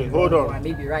 I may be wrong, or I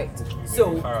may be right.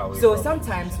 So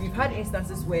sometimes we've had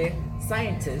instances where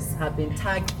scientists have been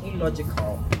tagged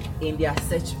illogical in their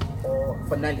search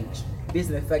for knowledge, based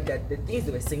on the fact that the things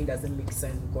they were saying doesn't make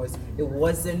sense because it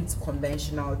wasn't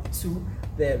conventional to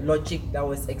the logic that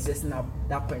was existing at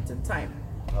that point in time.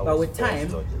 But with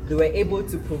time, they were able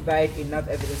to provide enough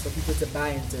evidence for people to buy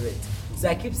into it. So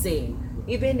I keep saying,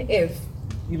 even if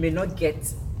you may not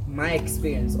get my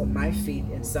experience or my faith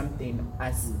in something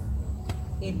as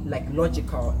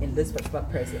logical in this particular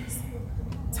presence,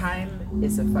 time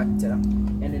is a factor,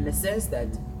 and in the sense that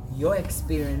your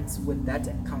experience with that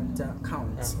encounter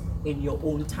counts in your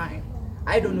own time.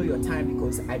 I don't know your time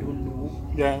because I don't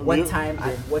know what time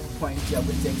at what point you are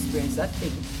going to experience that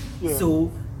thing. Yeah.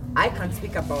 So I can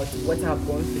speak about what I've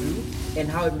gone through and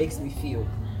how it makes me feel.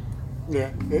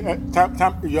 Yeah,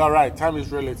 time, you are right. Time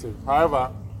is relative.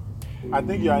 However, I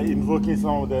think you are invoking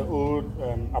some of the old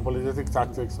apologetic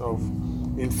tactics of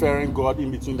inferring God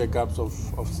in between the gaps of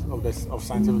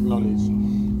scientific knowledge,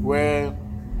 where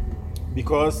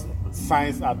because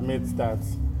science admits that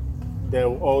there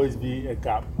will always be a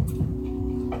gap,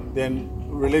 then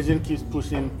religion keeps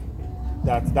pushing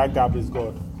that gap is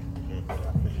God.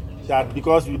 That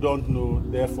because we don't know,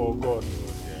 therefore God.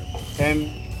 And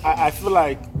I feel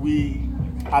like we,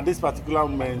 at this particular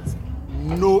moment,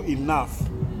 know enough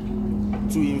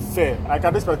to infer. Like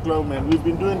at this particular moment, we've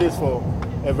been doing this for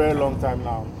a very long time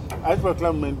now. At this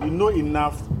particular moment, we know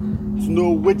enough to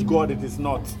know which God it is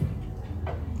not.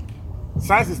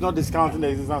 Science is not discounting the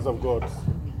existence of God.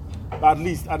 But at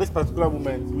least at this particular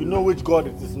moment, we know which God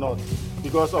it is not,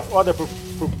 because of all the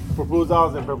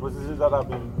proposals and propositions that have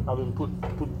been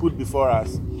put before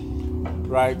us,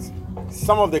 right?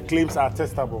 Some of the claims are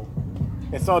testable,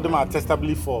 and some of them are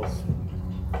testably false.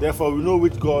 Therefore, we know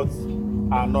which gods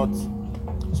are not.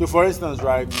 So, for instance,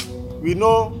 right, we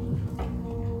know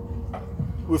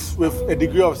with a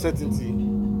degree of certainty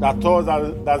that Thor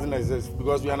doesn't exist,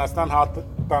 because we understand how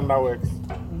thunder works.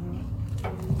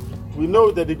 We know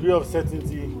with a degree of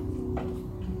certainty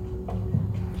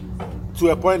to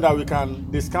a point that we can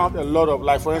discount a lot of,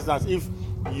 like, for instance, if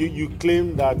you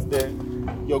claim that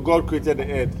your God created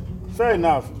the earth, fair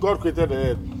enough, God created the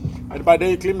earth, and by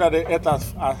then you claim that the earth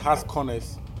has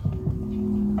corners,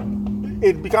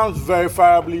 it becomes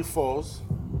verifiably false,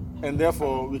 and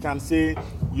therefore we can say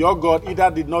your God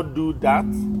either did not do that,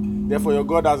 therefore your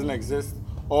God doesn't exist,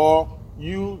 or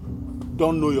you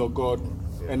don't know your God,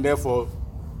 and therefore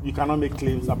you cannot make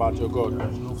claims about your God.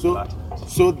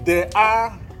 So there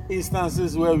are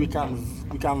instances where we can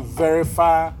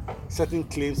verify certain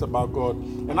claims about God,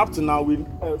 and up to now we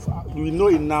know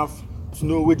enough to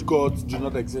know which gods do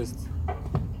not exist.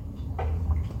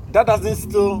 That doesn't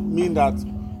still mean that,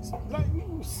 like,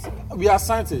 we are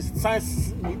scientists.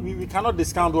 Science, we cannot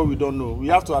discount what we don't know. We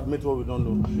have to admit what we don't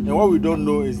know, and what we don't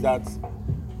know is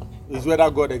whether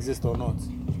God exists or not.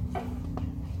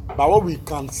 But what we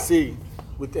can say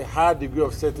with a high degree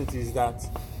of certainty is that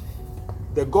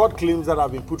the God claims that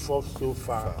have been put forth so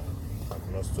far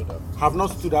have not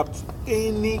stood up to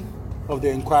any of the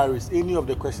inquiries, any of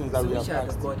the questions that we have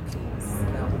asked. God claims?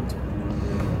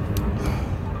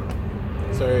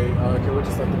 Sorry, can we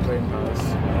just let the plane pass?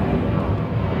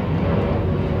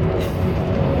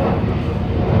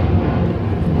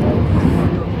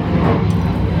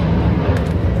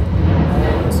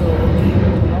 So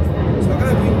I'm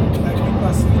gonna be like people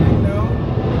are sleeping now,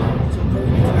 so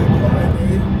probably need to like call my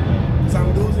day because I'm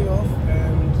dozing off,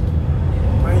 and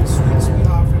my sweet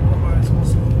sweetheart Fripoma is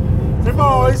also. Fripoma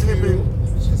always sleeping.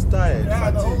 She's tired.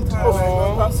 Yeah, the whole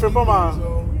time. Fripoma,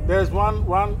 there's one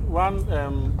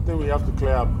thing we have to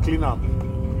clean up.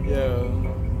 Yeah.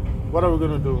 What are we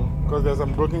gonna do? Because there's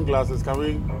some broken glasses. Can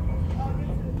we?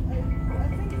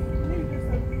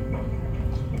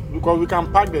 Because we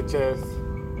can pack the chairs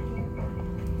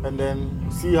and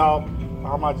then see how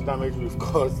much damage we've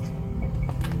caused,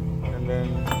 and then.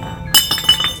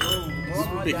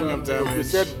 Speaking of damage, we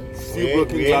said few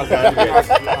broken glasses.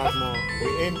 We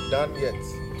ain't done yet.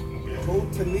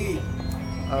 Totally.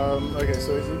 Okay,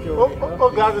 so Ezekiel,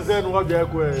 glasses and what we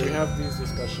have these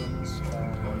discussions.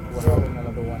 We're having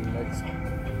another one next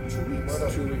 2 weeks.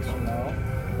 2 weeks from now.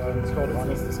 It's called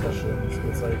Honest Discussions.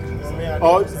 It's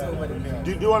like.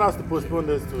 Do you want us to postpone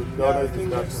this to the honest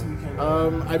discussion?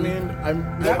 I mean,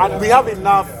 we have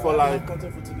enough for like.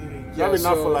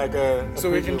 So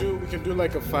we can do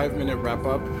like a 5-minute wrap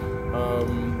up.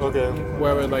 Okay.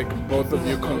 Where like both of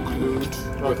you conclude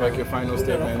with like your final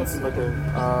statements. Okay.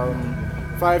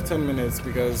 5-10 minutes,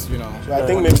 because So I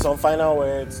think maybe some final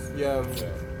words. Yeah.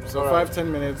 So 5-10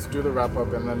 minutes, do the wrap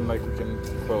up, and then like we can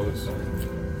close.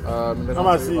 Then I'll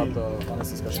tell you about the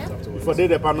honest discussions afterwards. For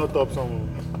the panel top song,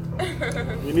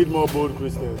 we need more bold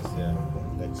Christians. Yeah.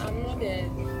 I'm not the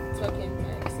talking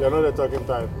type. You're not the talking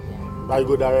type. But you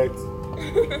go direct.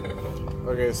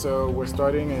 Okay, so we're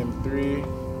starting in 3,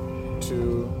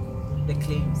 2. The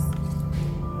claims.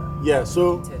 Yeah.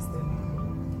 So. Tested.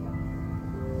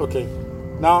 Okay.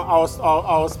 Now I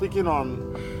was speaking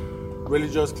on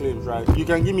religious claims, right? You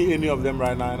can give me any of them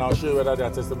right now, and I'll show you whether they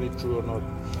are testably true or not.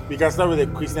 We can start with the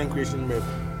Christian creation myth,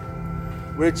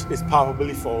 which is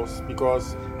probably false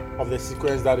because of the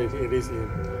sequence that it is in.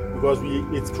 Because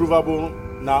it's provable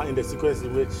now in the sequence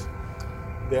in which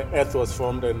the earth was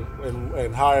formed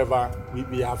and however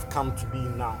we have come to be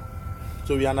now.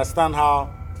 So we understand how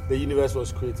the universe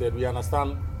was created. We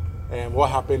understand what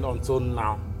happened until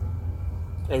now.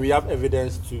 And we have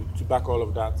evidence to back all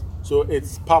of that. So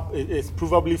it's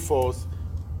provably false,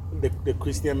 the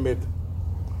Christian myth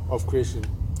of creation.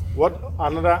 What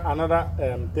another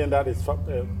thing that is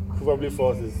provably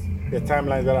false is the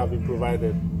timelines that have been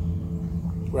provided.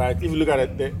 Right? If you look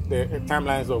at the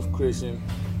timelines of creation,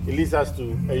 it leads us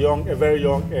to a very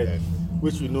young Earth,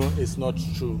 which we know is not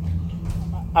true.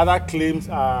 Other claims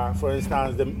are, for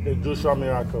instance, the Joshua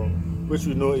miracle, which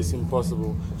we know is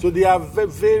impossible. So there are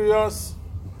various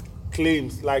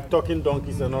claims, like talking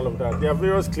donkeys and all of that. There are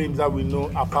various claims that we know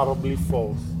are probably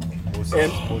false.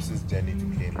 Moses' journey to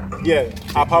Canaan. Yeah,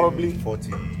 are probably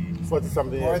 40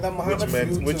 something.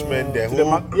 Which meant the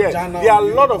whole. There are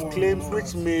a lot of claims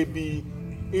which may be,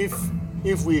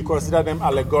 if we consider them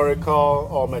allegorical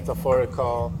or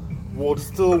metaphorical, would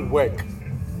still work.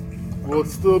 will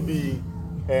still be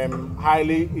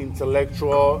highly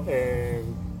intellectual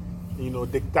and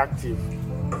dictative,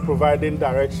 providing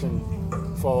direction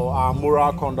for our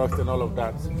moral conduct and all of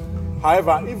that.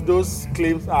 However, if those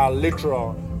claims are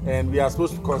literal and we are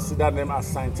supposed to consider them as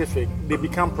scientific, they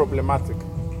become problematic.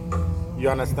 You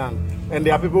understand? And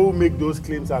there are people who make those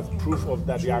claims as proof of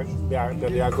that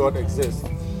their God exists.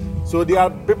 So they are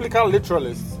biblical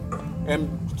literalists, and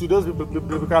to those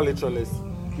biblical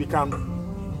literalists, we can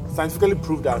scientifically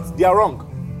prove that they are wrong.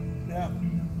 Yeah.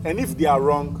 And if they are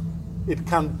wrong, we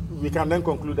can then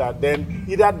conclude that then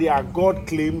either their God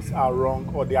claims are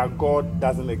wrong or their God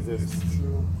doesn't exist.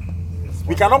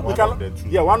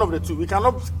 One of the two. We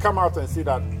cannot come out and say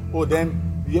that,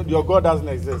 then your God doesn't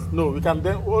exist. No, we can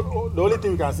then. The only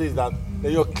thing we can say is that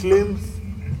your claims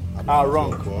are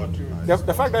wrong.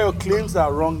 The fact that your claims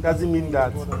are wrong doesn't mean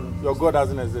that your God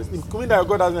doesn't exist. It could mean that your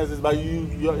God doesn't exist, but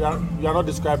you are not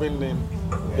describing him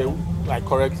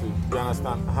correctly. You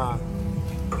understand?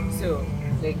 So,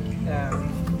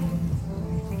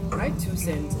 my 2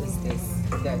 cents is this: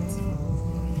 that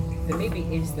there may be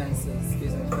instances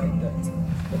based on the fact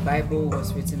that the Bible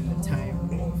was written in a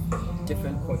time of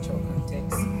different cultural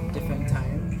contexts, different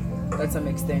time, that to some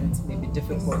extent may be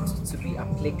difficult to be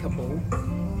applicable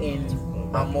in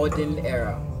a modern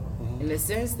era, in the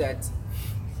sense that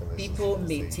people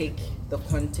may take the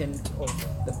content of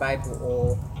the Bible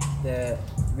or the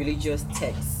religious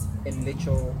texts in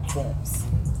literal forms,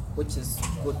 which is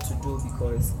good to do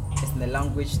because it's in a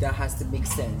language that has to make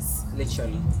sense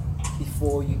literally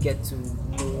before you get to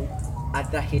know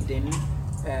other hidden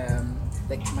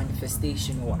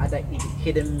manifestation or other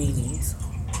hidden meanings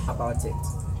about it.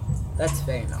 That's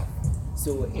fair enough.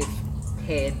 So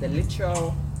if the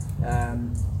literal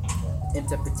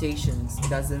interpretations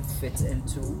doesn't fit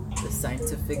into the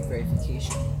scientific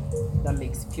verification, that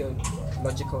makes pure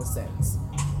logical sense.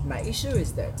 My issue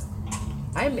is that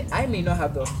I may not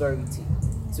have the authority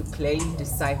to clearly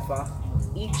decipher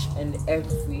each and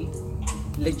every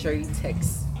literary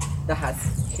text that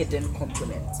has hidden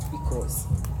components, because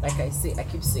like I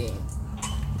keep saying,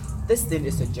 this thing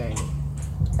is a journey.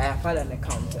 I have had an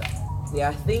encounter. There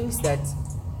are things that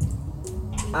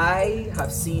I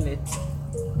have seen it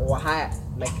or I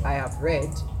have read,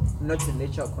 not in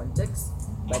literal context,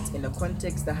 but in a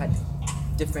context that had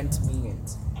different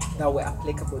meanings that were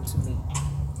applicable to me.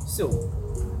 So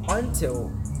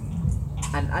until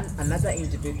another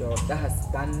individual that has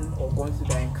done or gone through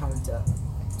that encounter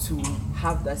to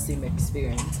have that same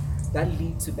experience that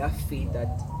leads to that faith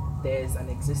that there's an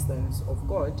existence of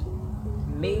God,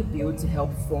 may be able to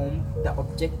help form the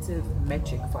objective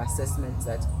metric for assessment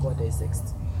that God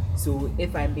exists. So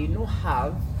if I may not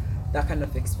have that kind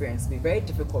of experience, it may be very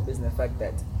difficult based on the fact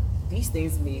that these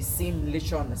things may seem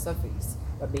literal on the surface,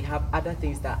 but may have other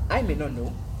things that I may not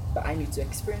know, but I need to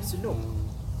experience to know.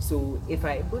 So if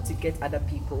I'm able to get other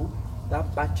people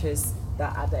that buttress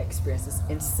that other experiences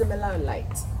in similar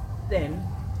light, then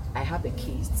I have a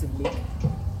case to make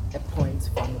a point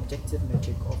for an objective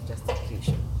metric of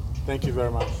justification. Thank you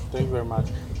very much.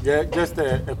 Yeah, just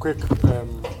a quick,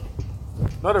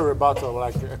 not a rebuttal,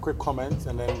 like a quick comment,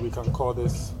 and then we can call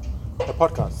this a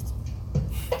podcast.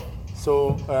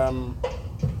 So,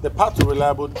 the path to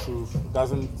reliable truth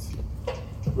doesn't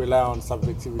rely on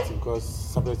subjectivity, because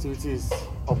subjectivity is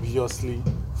obviously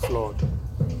flawed.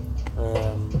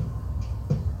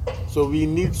 So we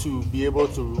need to be able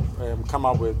to come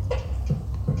up with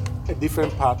a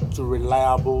different path to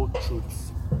reliable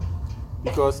truths.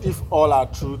 Because if all our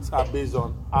truths are based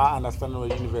on our understanding of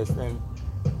the universe, then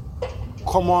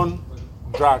common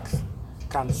drags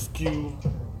can skew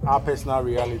our personal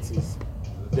realities,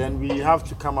 then we have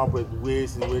to come up with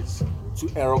ways in which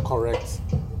to error correct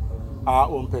our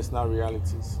own personal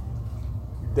realities.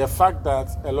 The fact that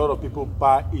a lot of people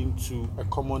buy into a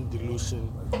common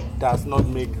delusion does not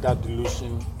make that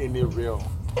delusion any real.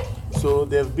 So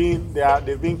there have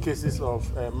been cases of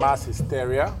mass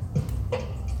hysteria,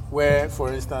 where,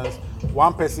 for instance,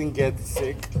 one person gets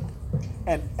sick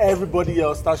and everybody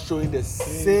else starts showing the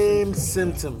same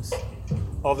symptoms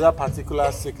of that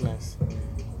particular sickness,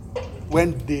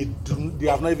 when they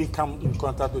have not even come in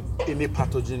contact with any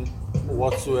pathogen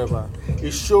whatsoever.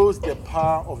 It shows the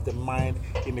power of the mind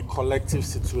in a collective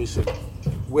situation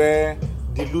where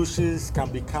delusions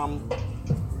can become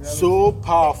so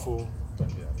powerful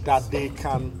that they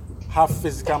can have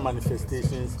physical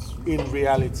manifestations in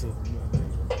reality.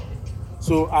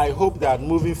 So I hope that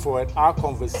moving forward, our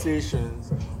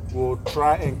conversations will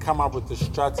try and come up with a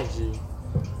strategy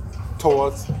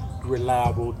towards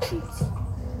reliable truth.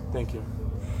 Thank you.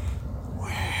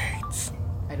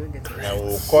 I don't get it. And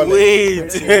we'll call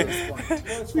Wait.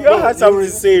 We all had something to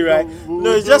say, right?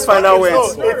 No, it's just final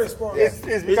words.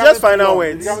 It's just final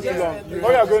words. What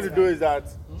we are going to do is that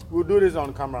we'll do this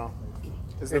on camera.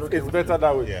 It's better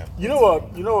that way. Yeah. You know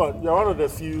what? You're one of the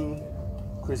few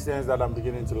Christians that I'm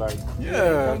beginning to like.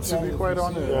 Yeah, to be quite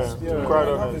honest. Yeah, to be quite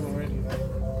honest.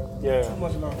 Yeah.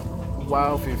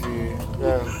 Wow, Fifi.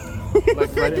 Yeah.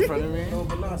 Like right in front of me? No,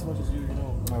 but not as much as you know.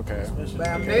 Okay. But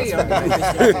I'm very young.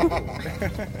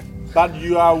 But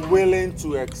you are willing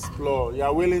to explore. You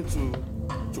are willing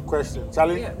to question.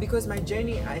 Charlie? Yeah, because my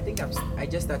journey, I think I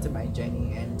just started my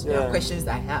journey, and there are questions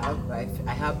I have. I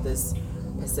have this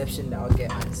perception that I'll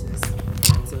get answers.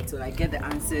 So till I get the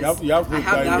answers, you have I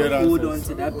have that hold on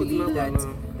to that belief that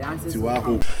the answers will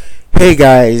come. Hey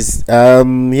guys,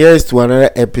 here's to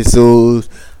another episode.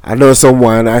 I know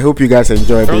someone. I hope you guys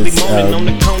enjoyed this.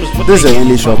 This is a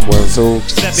really short one, so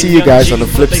see you guys on the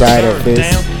flip side of this.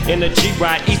 In the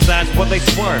G-Ride, east side's where they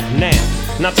swerve now.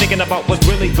 Not thinking about what's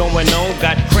really going on.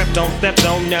 Got crept on, stepped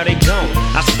on, now they gone.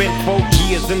 I spent 4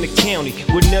 years in the county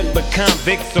with nothing but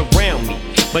convicts around me.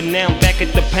 But now I'm back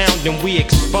at the pound and we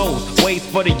expose ways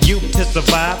for the youth to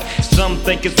survive. Some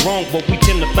think it's wrong, but we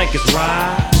tend to think it's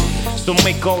right. So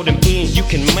make all them ends you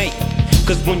can make.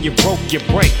 Cause when you're broke, you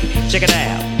break. Check it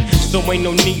out. So ain't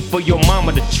no need for your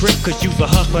mama to trip. Cause you's a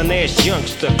hustling ass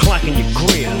youngster clocking your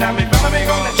grill. Now me follow me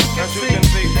on the chicken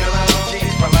see. Still I don't cheat.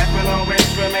 My life will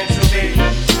always remain to be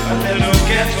a little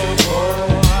ghetto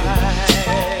boy.